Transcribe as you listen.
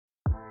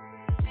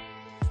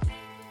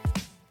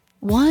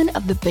One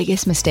of the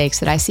biggest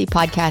mistakes that I see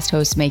podcast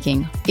hosts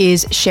making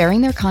is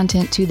sharing their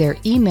content to their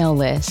email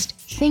list,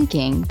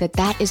 thinking that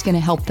that is going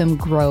to help them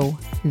grow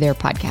their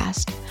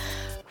podcast.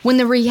 When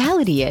the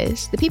reality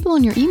is, the people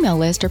on your email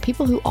list are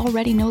people who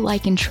already know,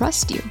 like, and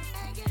trust you,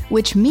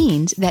 which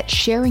means that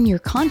sharing your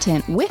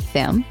content with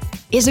them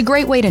is a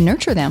great way to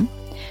nurture them,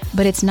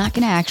 but it's not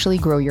going to actually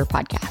grow your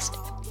podcast.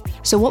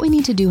 So what we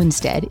need to do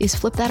instead is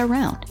flip that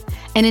around.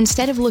 And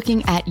instead of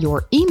looking at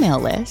your email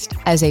list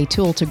as a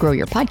tool to grow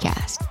your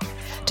podcast,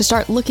 to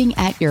start looking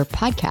at your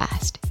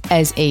podcast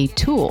as a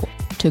tool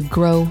to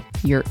grow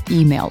your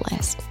email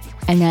list.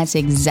 And that's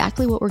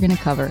exactly what we're going to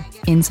cover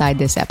inside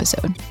this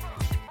episode.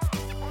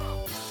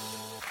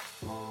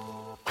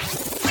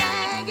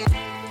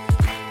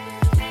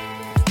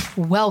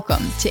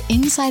 Welcome to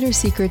Insider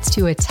Secrets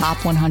to a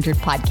Top 100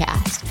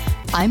 podcast.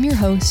 I'm your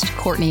host,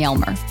 Courtney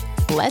Elmer.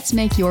 Let's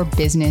make your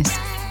business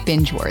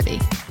binge-worthy.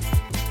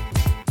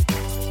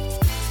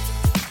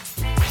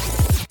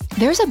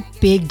 There's a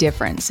big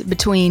difference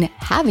between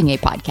having a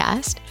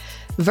podcast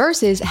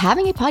versus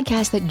having a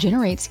podcast that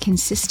generates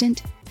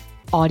consistent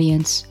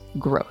audience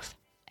growth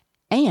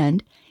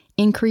and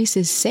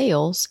increases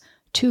sales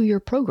to your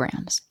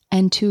programs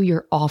and to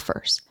your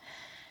offers.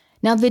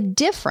 Now, the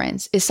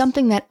difference is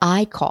something that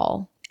I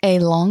call a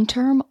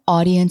long-term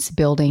audience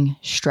building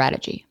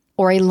strategy,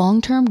 or a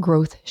long-term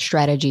growth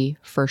strategy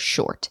for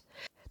short.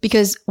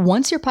 Because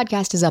once your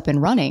podcast is up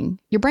and running,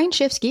 your brain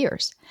shifts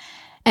gears.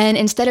 And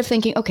instead of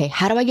thinking, okay,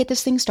 how do I get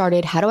this thing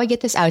started? How do I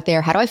get this out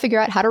there? How do I figure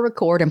out how to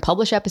record and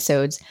publish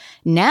episodes?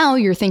 Now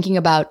you're thinking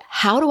about,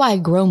 how do I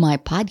grow my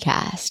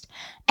podcast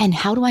and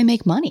how do I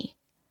make money?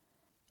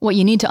 What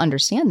you need to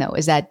understand, though,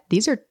 is that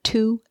these are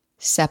two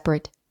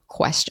separate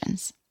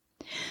questions.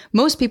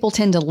 Most people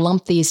tend to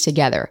lump these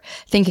together,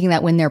 thinking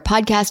that when their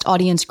podcast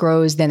audience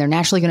grows, then they're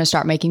naturally going to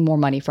start making more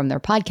money from their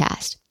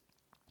podcast.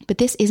 But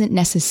this isn't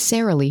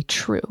necessarily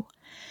true.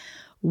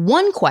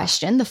 One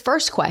question, the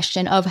first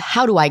question of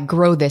how do I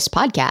grow this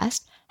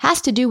podcast,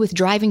 has to do with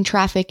driving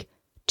traffic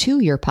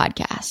to your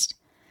podcast.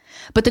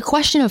 But the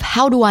question of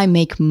how do I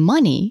make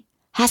money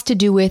has to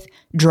do with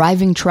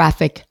driving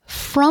traffic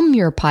from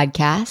your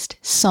podcast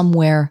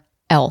somewhere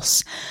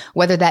else,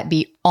 whether that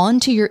be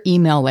onto your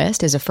email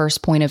list as a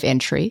first point of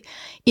entry,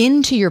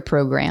 into your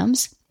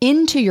programs,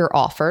 into your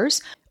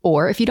offers,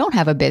 or if you don't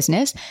have a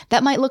business,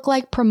 that might look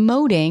like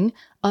promoting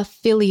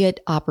affiliate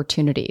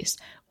opportunities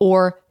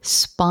or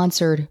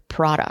sponsored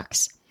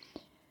products.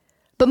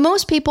 But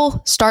most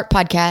people start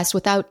podcasts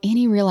without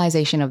any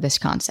realization of this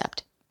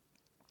concept.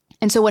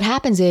 And so what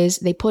happens is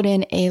they put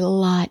in a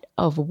lot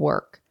of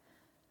work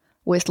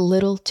with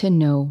little to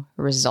no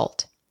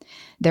result.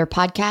 Their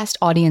podcast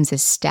audience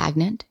is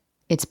stagnant,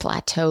 it's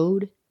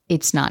plateaued,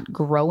 it's not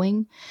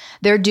growing.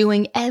 They're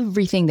doing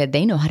everything that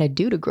they know how to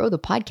do to grow the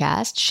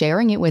podcast,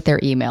 sharing it with their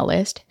email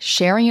list,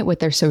 sharing it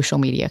with their social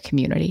media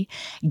community,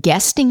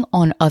 guesting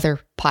on other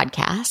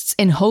podcasts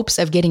in hopes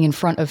of getting in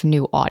front of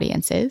new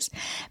audiences,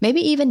 maybe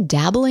even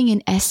dabbling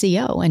in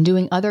SEO and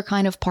doing other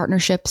kind of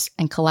partnerships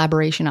and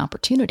collaboration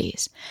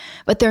opportunities.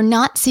 But they're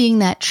not seeing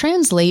that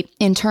translate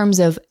in terms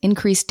of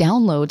increased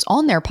downloads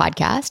on their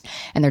podcast,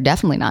 and they're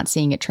definitely not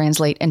seeing it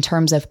translate in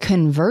terms of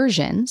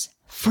conversions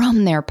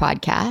from their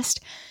podcast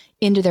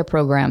into their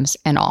programs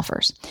and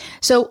offers.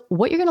 So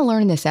what you're going to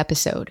learn in this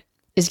episode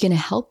is going to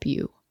help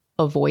you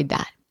avoid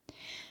that.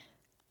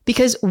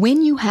 Because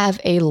when you have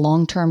a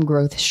long-term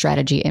growth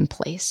strategy in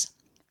place,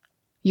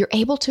 you're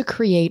able to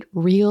create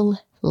real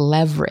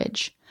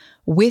leverage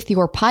with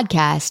your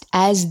podcast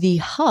as the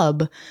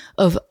hub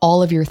of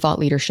all of your thought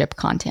leadership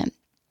content.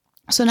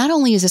 So not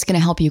only is this going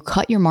to help you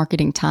cut your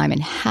marketing time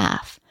in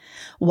half,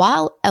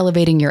 while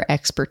elevating your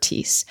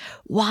expertise,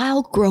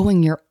 while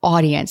growing your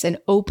audience and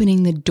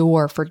opening the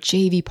door for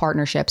JV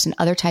partnerships and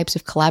other types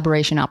of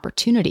collaboration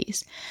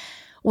opportunities,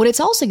 what it's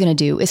also going to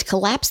do is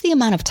collapse the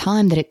amount of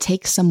time that it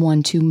takes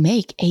someone to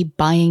make a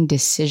buying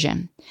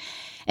decision.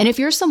 And if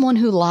you're someone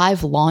who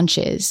live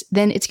launches,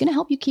 then it's going to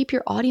help you keep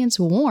your audience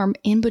warm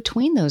in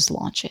between those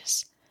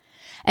launches.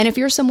 And if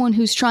you're someone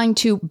who's trying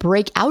to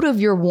break out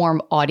of your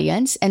warm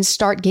audience and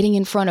start getting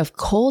in front of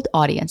cold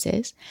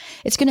audiences,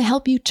 it's going to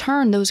help you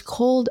turn those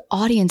cold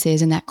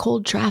audiences and that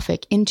cold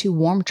traffic into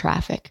warm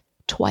traffic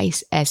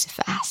twice as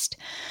fast.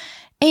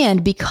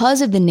 And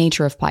because of the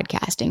nature of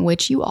podcasting,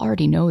 which you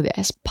already know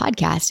this,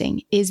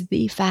 podcasting is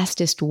the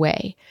fastest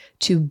way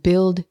to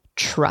build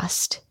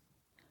trust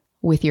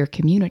with your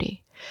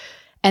community.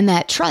 And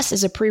that trust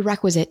is a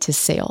prerequisite to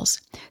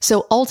sales.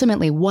 So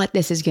ultimately, what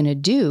this is going to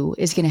do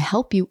is going to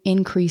help you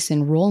increase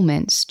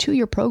enrollments to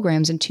your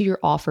programs and to your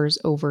offers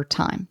over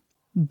time.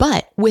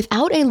 But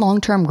without a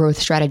long-term growth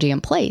strategy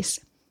in place,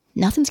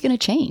 nothing's going to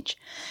change.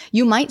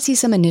 You might see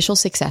some initial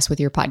success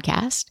with your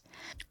podcast,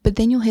 but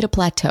then you'll hit a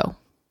plateau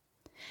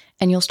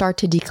and you'll start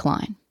to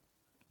decline.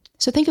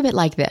 So think of it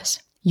like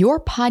this. Your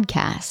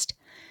podcast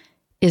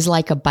is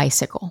like a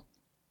bicycle.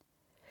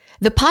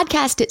 The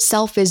podcast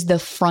itself is the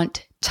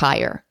front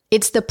tire.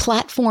 It's the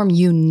platform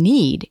you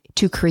need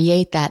to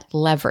create that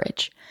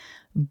leverage.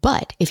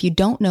 But if you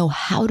don't know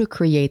how to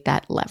create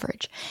that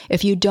leverage,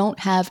 if you don't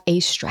have a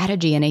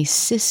strategy and a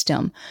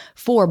system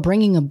for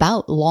bringing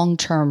about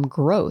long-term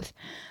growth,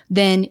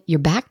 then your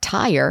back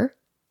tire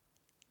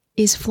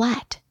is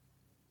flat.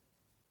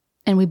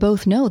 And we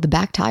both know the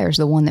back tire is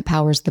the one that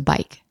powers the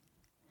bike.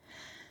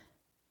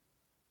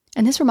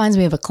 And this reminds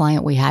me of a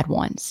client we had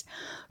once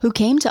who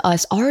came to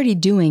us already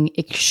doing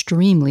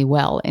extremely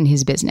well in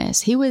his business.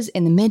 He was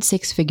in the mid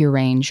 6-figure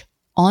range,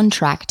 on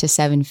track to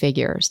 7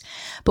 figures.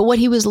 But what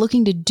he was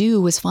looking to do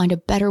was find a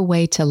better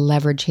way to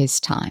leverage his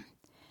time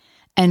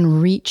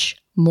and reach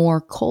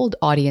more cold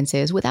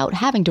audiences without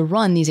having to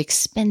run these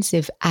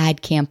expensive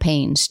ad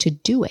campaigns to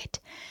do it.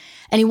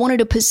 And he wanted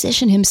to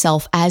position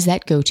himself as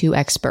that go-to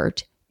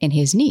expert in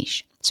his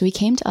niche. So he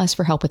came to us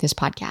for help with his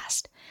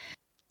podcast.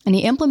 And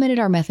he implemented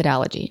our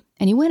methodology,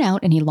 and he went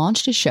out and he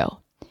launched his show,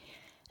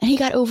 and he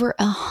got over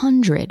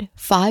 100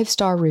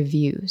 5-star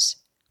reviews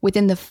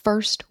within the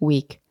first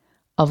week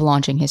of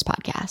launching his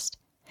podcast.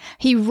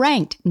 He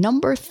ranked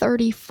number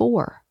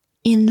 34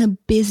 in the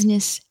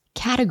business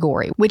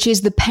category, which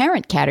is the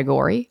parent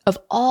category of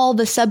all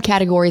the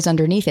subcategories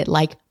underneath it,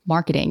 like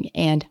marketing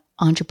and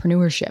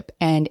entrepreneurship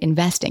and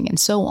investing and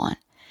so on.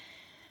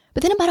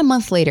 But then about a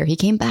month later, he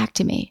came back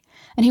to me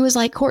and he was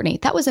like, Courtney,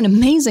 that was an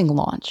amazing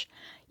launch.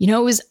 You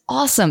know, it was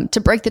awesome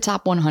to break the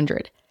top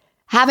 100.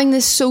 Having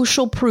this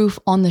social proof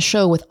on the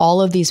show with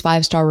all of these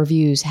 5-star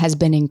reviews has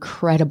been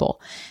incredible.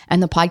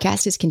 And the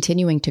podcast is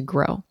continuing to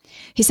grow.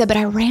 He said, but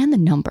I ran the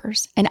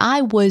numbers and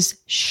I was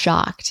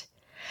shocked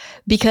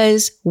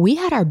because we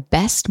had our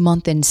best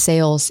month in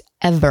sales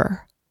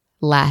ever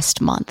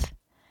last month.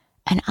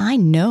 And I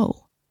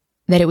know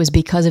that it was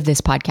because of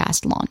this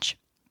podcast launch.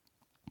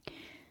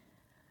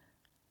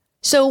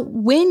 So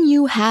when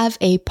you have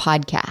a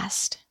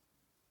podcast,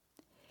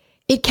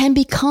 it can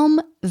become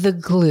the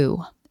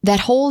glue that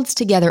holds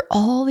together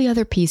all the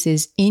other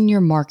pieces in your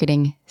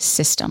marketing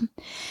system.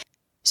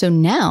 So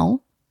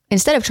now,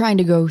 instead of trying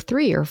to go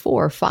 3 or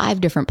 4 or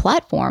 5 different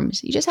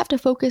platforms, you just have to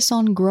focus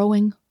on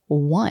growing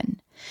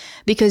one,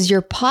 because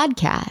your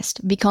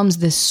podcast becomes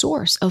the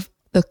source of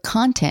the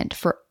content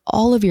for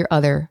all of your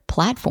other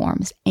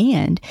platforms,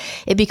 and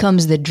it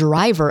becomes the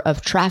driver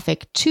of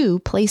traffic to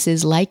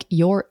places like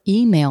your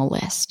email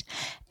list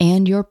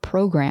and your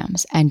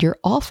programs and your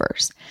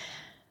offers.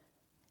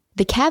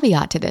 The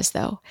caveat to this,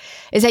 though,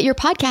 is that your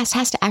podcast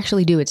has to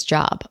actually do its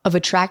job of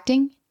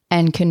attracting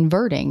and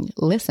converting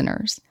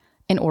listeners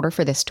in order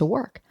for this to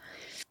work.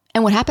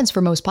 And what happens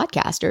for most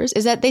podcasters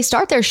is that they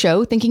start their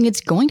show thinking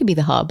it's going to be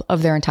the hub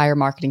of their entire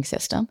marketing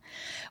system,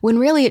 when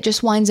really it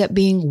just winds up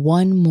being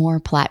one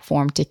more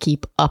platform to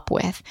keep up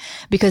with,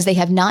 because they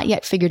have not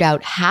yet figured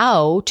out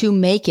how to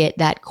make it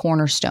that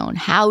cornerstone,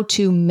 how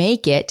to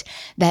make it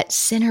that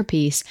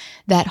centerpiece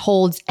that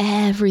holds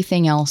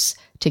everything else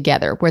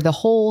together, where the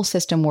whole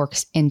system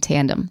works in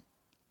tandem.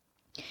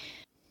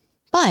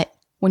 But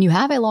when you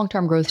have a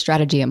long-term growth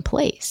strategy in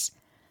place,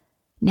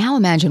 now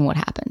imagine what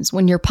happens.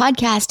 When your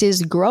podcast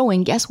is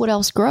growing, guess what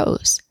else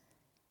grows?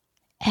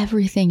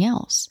 Everything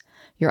else.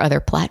 Your other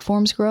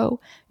platforms grow,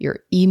 your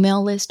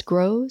email list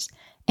grows,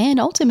 and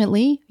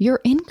ultimately your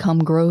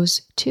income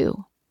grows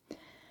too.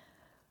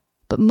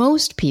 But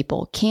most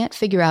people can't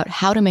figure out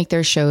how to make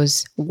their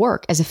shows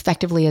work as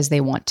effectively as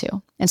they want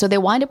to. And so they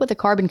wind up with a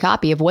carbon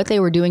copy of what they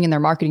were doing in their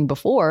marketing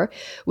before,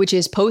 which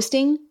is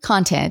posting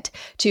content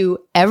to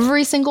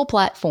every single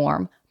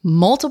platform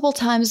multiple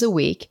times a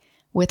week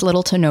with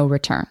little to no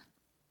return.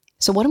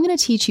 So what I'm going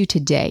to teach you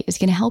today is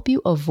going to help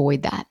you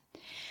avoid that.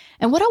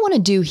 And what I want to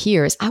do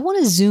here is I want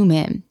to zoom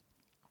in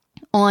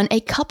on a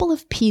couple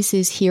of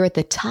pieces here at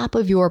the top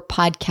of your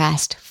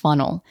podcast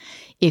funnel,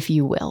 if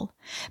you will.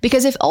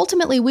 Because if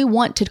ultimately we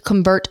want to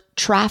convert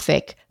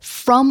traffic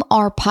from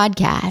our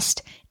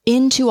podcast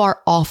into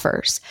our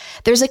offers,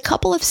 there's a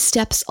couple of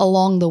steps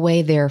along the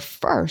way there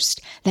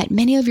first that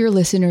many of your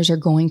listeners are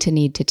going to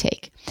need to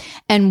take.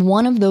 And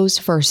one of those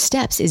first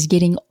steps is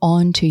getting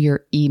onto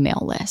your email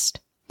list.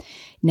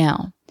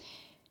 Now,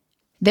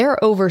 there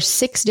are over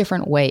 6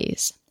 different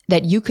ways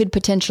that you could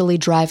potentially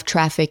drive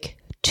traffic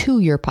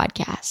to your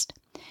podcast.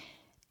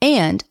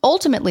 And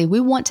ultimately, we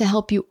want to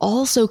help you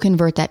also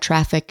convert that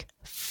traffic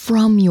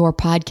from your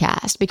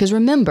podcast. Because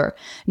remember,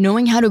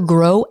 knowing how to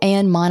grow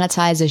and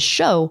monetize a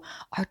show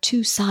are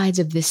 2 sides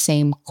of the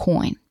same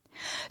coin.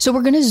 So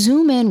we're going to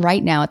zoom in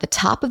right now at the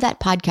top of that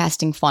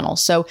podcasting funnel.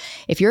 So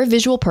if you're a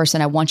visual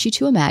person, I want you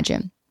to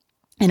imagine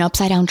an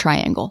upside down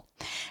triangle.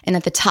 And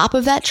at the top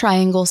of that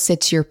triangle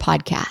sits your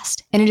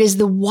podcast. And it is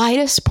the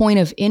widest point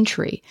of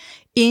entry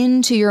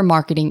into your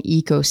marketing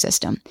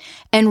ecosystem.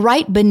 And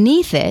right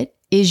beneath it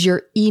is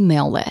your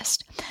email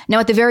list.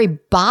 Now, at the very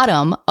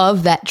bottom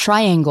of that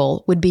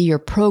triangle would be your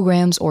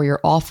programs or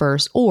your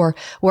offers, or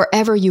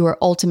wherever you are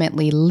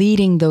ultimately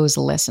leading those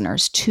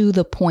listeners to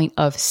the point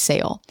of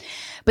sale.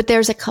 But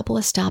there's a couple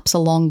of stops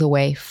along the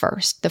way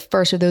first, the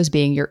first of those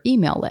being your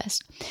email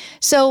list.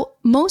 So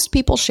most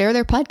people share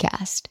their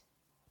podcast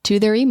to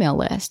their email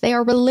list. They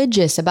are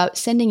religious about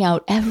sending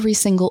out every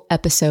single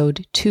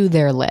episode to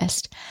their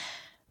list.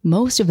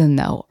 Most of them,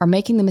 though, are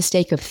making the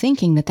mistake of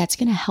thinking that that's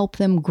going to help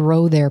them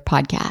grow their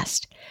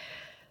podcast.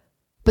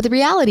 But the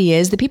reality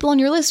is the people on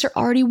your list are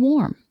already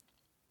warm.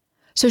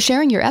 So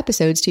sharing your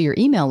episodes to your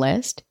email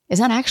list is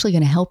not actually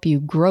going to help you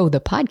grow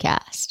the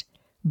podcast.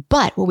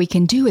 But what we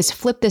can do is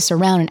flip this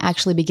around and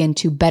actually begin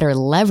to better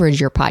leverage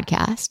your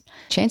podcast.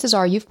 Chances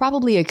are you've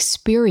probably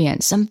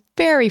experienced some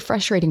very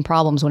frustrating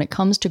problems when it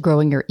comes to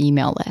growing your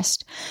email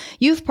list.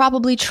 You've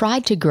probably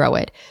tried to grow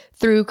it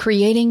through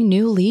creating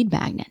new lead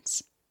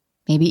magnets,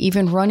 maybe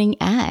even running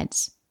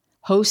ads,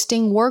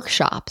 hosting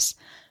workshops,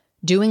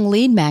 doing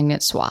lead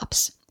magnet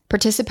swaps,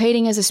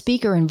 participating as a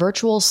speaker in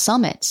virtual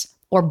summits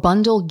or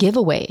bundle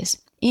giveaways.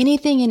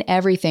 Anything and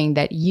everything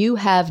that you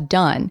have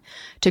done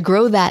to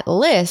grow that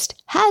list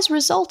has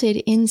resulted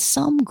in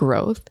some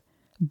growth,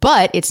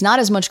 but it's not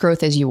as much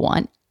growth as you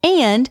want.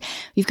 And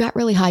you've got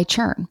really high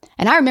churn.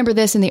 And I remember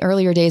this in the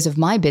earlier days of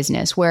my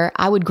business where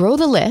I would grow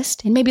the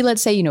list and maybe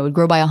let's say, it would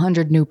grow by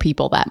 100 new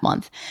people that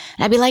month.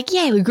 And I'd be like,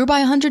 yay, we grew by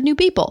 100 new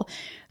people.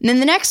 And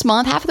then the next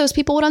month, half of those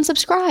people would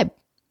unsubscribe.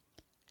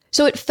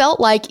 So it felt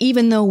like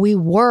even though we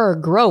were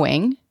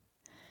growing,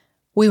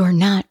 we were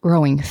not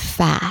growing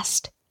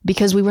fast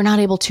because we were not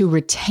able to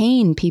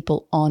retain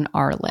people on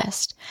our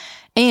list.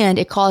 And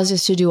it caused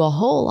us to do a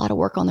whole lot of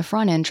work on the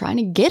front end trying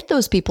to get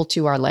those people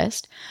to our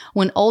list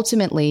when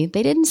ultimately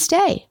they didn't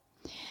stay.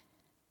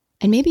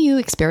 And maybe you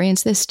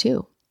experienced this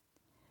too.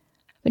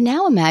 But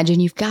now imagine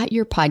you've got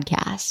your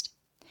podcast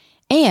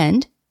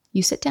and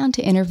you sit down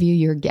to interview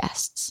your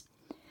guests.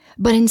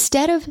 But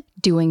instead of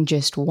doing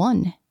just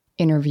one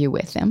interview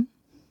with them,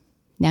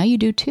 now you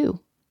do two.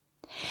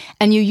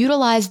 And you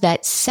utilize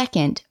that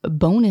second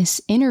bonus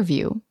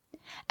interview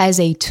as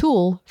a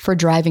tool for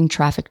driving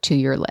traffic to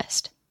your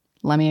list.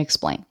 Let me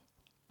explain.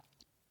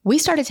 We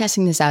started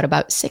testing this out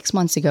about 6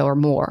 months ago or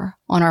more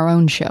on our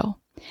own show.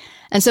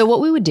 And so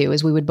what we would do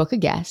is we would book a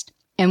guest,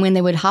 and when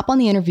they would hop on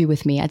the interview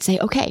with me, I'd say,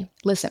 okay,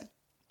 listen,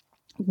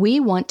 we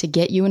want to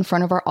get you in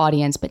front of our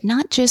audience, but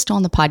not just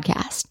on the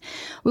podcast.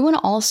 We want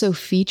to also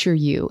feature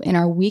you in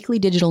our weekly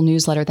digital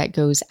newsletter that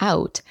goes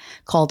out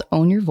called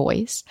Own Your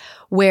Voice,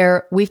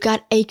 where we've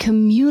got a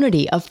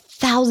community of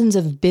thousands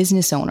of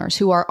business owners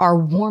who are our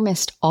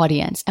warmest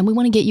audience, and we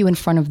want to get you in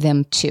front of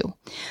them too.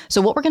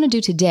 So what we're going to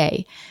do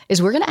today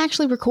is we're going to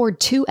actually record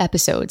 2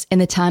 episodes in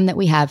the time that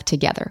we have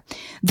together.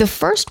 The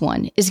first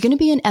one is going to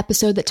be an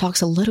episode that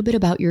talks a little bit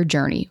about your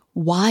journey,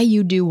 why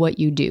you do what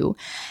you do,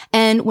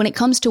 and when it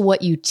comes to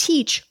what you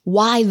teach,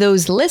 why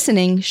those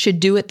listening should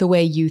do it the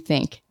way you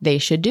think they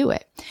should do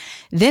it.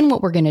 Then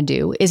what we're going to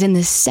do is in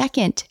the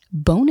second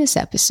bonus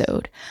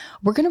episode,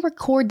 we're going to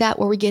record that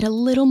where we get a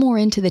little more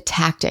into the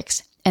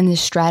tactics and the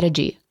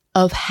strategy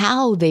of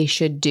how they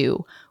should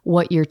do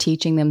what you're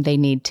teaching them they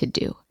need to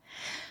do.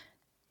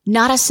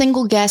 Not a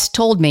single guest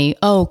told me,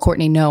 oh,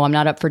 Courtney, no, I'm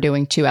not up for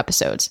doing 2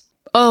 episodes.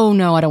 Oh,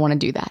 no, I don't want to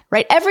do that,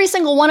 right? Every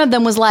single one of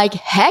them was like,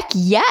 heck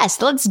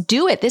yes, let's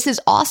do it. This is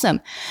awesome.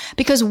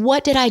 Because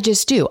what did I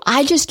just do?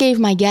 I just gave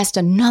my guest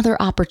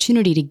another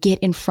opportunity to get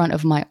in front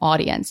of my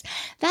audience.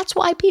 That's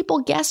why people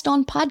guest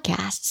on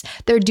podcasts.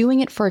 They're doing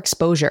it for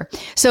exposure.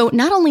 So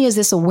not only is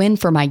this a win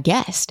for my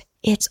guest,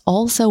 it's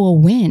also a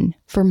win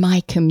for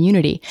my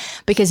community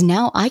because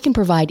now I can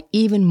provide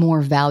even more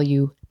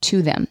value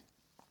to them.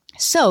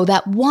 So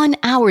that 1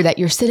 hour that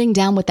you're sitting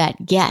down with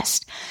that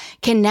guest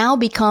can now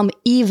become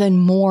even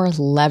more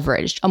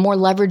leveraged, a more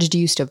leveraged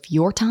use of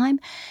your time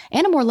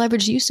and a more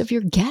leveraged use of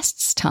your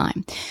guest's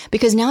time.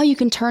 Because now you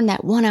can turn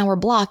that 1 hour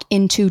block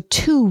into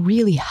 2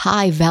 really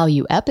high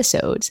value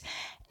episodes.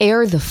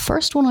 Air the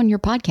first one on your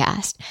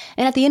podcast.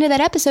 And at the end of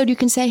that episode, you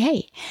can say,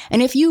 hey,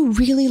 and if you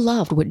really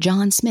loved what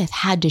John Smith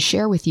had to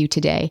share with you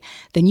today,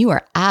 then you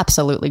are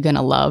absolutely going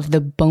to love the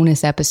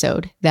bonus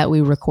episode that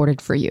we recorded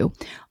for you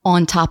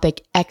on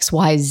topic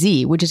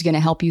XYZ, which is going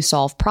to help you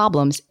solve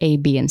problems A,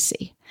 B, and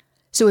C.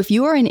 So if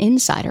you are an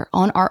insider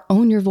on our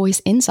Own Your Voice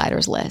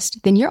Insiders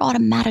list, then you're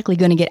automatically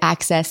going to get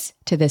access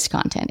to this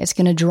content. It's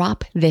going to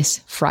drop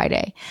this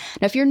Friday.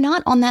 Now, if you're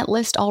not on that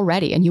list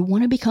already and you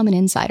want to become an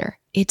insider,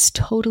 it's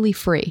totally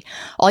free.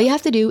 All you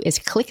have to do is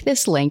click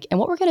this link, and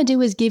what we're going to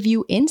do is give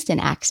you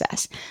instant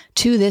access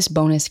to this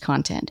bonus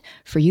content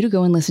for you to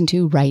go and listen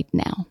to right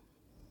now.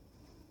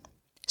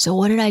 So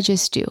what did I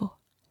just do?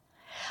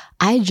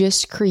 I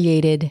just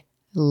created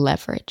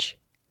leverage.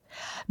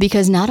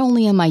 Because not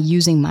only am I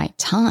using my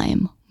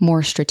time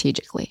more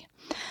strategically,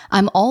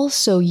 I'm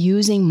also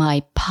using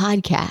my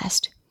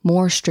podcast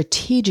more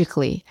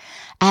strategically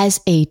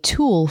as a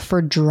tool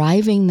for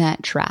driving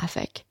that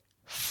traffic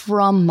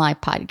from my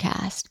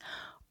podcast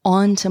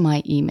onto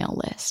my email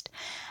list,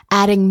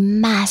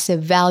 adding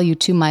massive value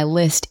to my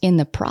list in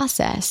the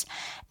process,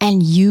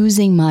 and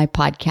using my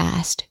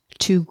podcast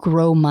to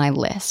grow my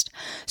list.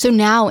 So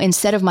now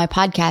instead of my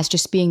podcast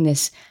just being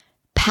this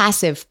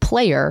passive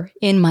player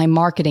in my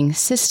marketing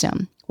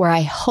system where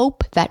I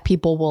hope that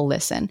people will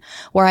listen,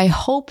 where I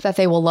hope that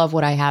they will love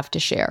what I have to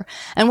share,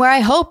 and where I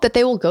hope that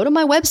they will go to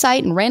my website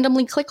and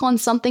randomly click on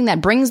something that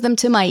brings them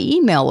to my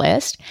email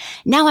list.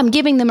 Now I'm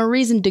giving them a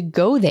reason to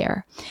go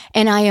there,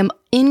 and I am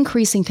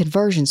increasing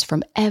conversions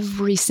from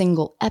every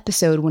single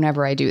episode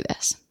whenever I do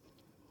this.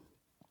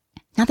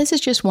 Now, this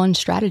is just one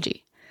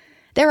strategy.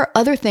 There are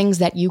other things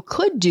that you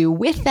could do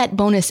with that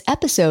bonus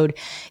episode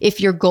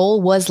if your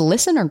goal was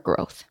listener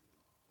growth.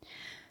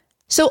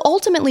 So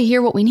ultimately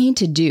here, what we need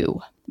to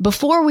do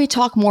before we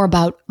talk more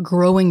about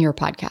growing your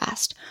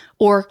podcast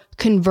or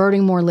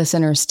converting more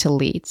listeners to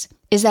leads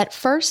is that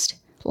first,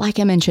 like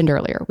I mentioned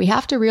earlier, we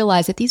have to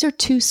realize that these are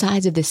two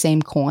sides of the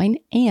same coin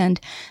and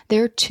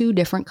they're two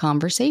different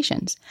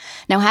conversations.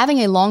 Now, having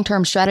a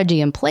long-term strategy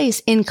in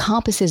place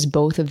encompasses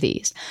both of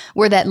these,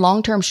 where that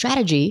long-term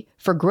strategy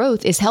for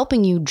growth is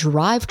helping you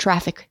drive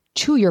traffic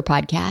to your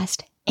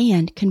podcast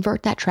and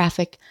convert that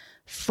traffic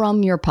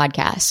from your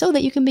podcast so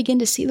that you can begin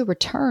to see the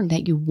return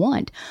that you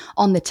want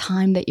on the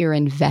time that you're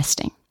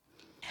investing.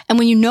 And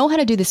when you know how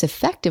to do this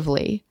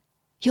effectively,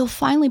 you'll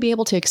finally be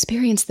able to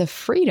experience the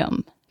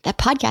freedom that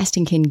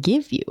podcasting can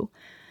give you,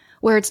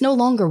 where it's no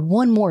longer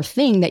one more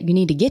thing that you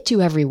need to get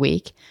to every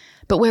week,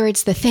 but where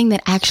it's the thing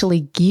that actually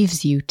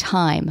gives you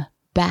time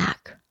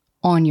back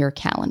on your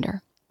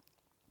calendar.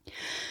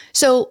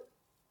 So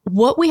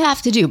what we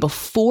have to do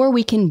before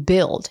we can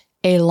build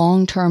a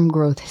long-term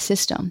growth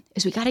system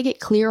is we got to get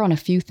clear on a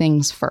few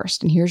things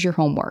first. And here's your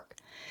homework.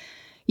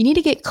 You need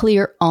to get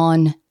clear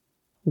on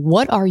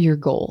what are your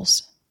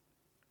goals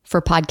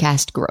for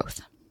podcast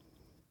growth.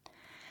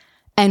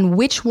 And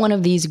which one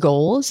of these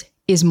goals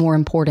is more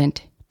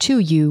important to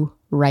you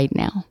right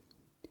now?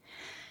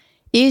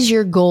 Is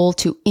your goal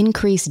to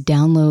increase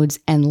downloads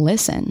and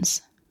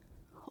listens?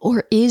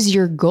 Or is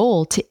your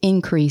goal to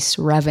increase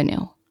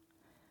revenue?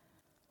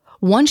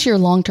 Once your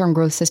long-term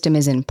growth system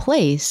is in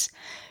place,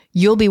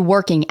 you'll be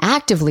working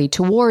actively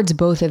towards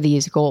both of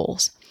these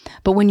goals.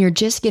 But when you're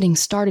just getting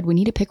started, we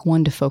need to pick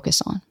one to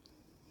focus on.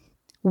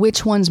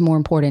 Which one's more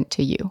important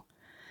to you?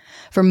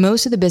 For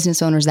most of the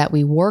business owners that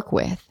we work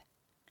with,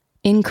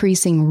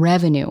 increasing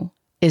revenue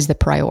is the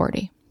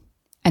priority.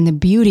 And the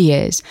beauty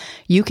is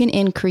you can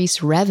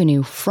increase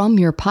revenue from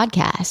your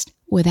podcast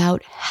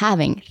without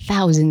having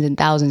thousands and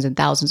thousands and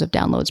thousands of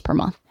downloads per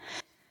month.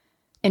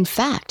 In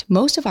fact,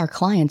 most of our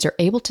clients are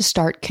able to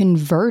start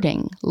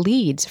converting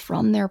leads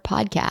from their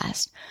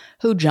podcast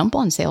who jump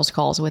on sales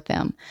calls with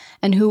them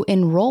and who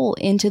enroll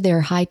into their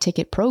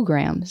high-ticket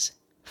programs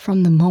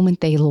from the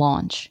moment they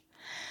launch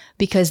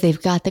because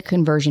they've got the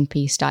conversion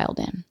piece dialed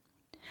in.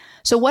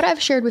 So what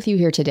I've shared with you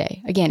here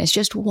today, again, is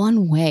just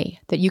one way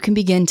that you can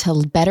begin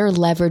to better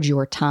leverage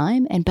your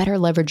time and better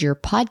leverage your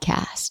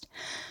podcast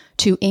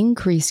to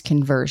increase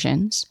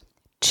conversions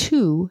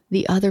to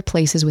the other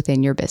places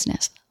within your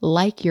business,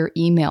 like your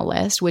email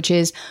list, which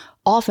is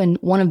often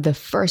one of the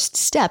first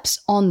steps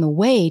on the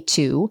way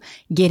to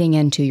getting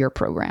into your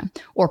program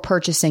or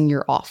purchasing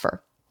your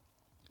offer.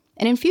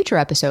 And in future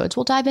episodes,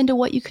 we'll dive into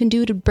what you can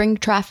do to bring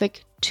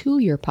traffic to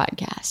your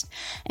podcast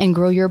and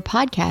grow your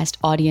podcast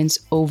audience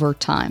over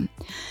time.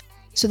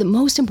 So the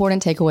most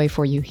important takeaway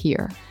for you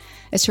here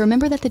is to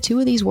remember that the two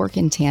of these work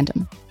in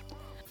tandem.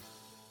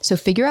 So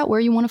figure out where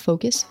you want to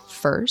focus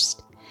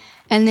first,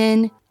 and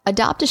then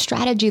adopt a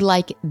strategy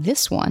like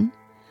this one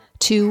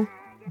to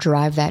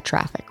drive that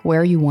traffic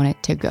where you want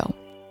it to go.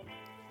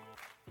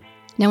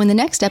 Now, in the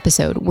next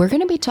episode, we're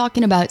going to be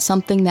talking about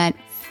something that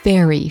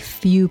very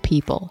few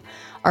people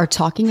are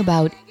talking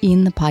about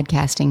in the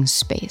podcasting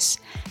space.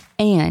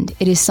 And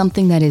it is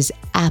something that is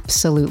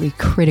absolutely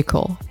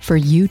critical for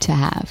you to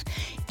have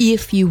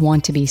if you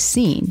want to be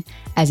seen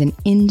as an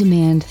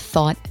in-demand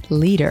thought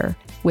leader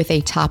with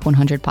a top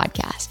 100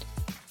 podcast.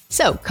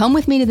 So come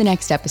with me to the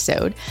next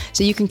episode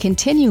so you can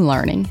continue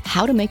learning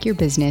how to make your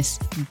business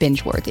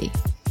binge-worthy.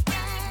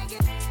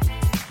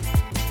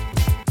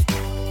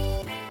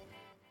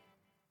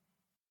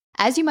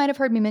 As you might have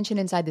heard me mention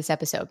inside this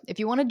episode, if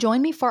you want to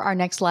join me for our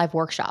next live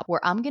workshop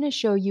where I'm going to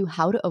show you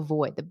how to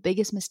avoid the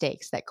biggest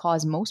mistakes that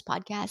cause most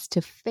podcasts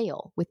to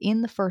fail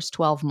within the first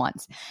 12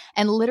 months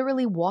and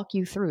literally walk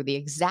you through the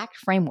exact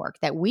framework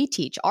that we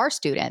teach our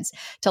students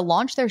to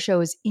launch their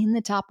shows in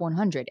the top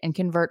 100 and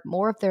convert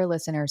more of their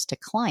listeners to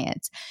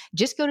clients,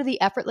 just go to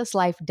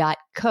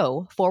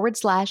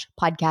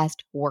theeffortlesslife.co/podcast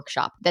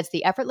workshop. That's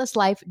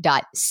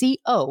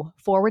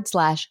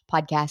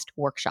theeffortlesslife.co/podcast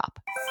workshop.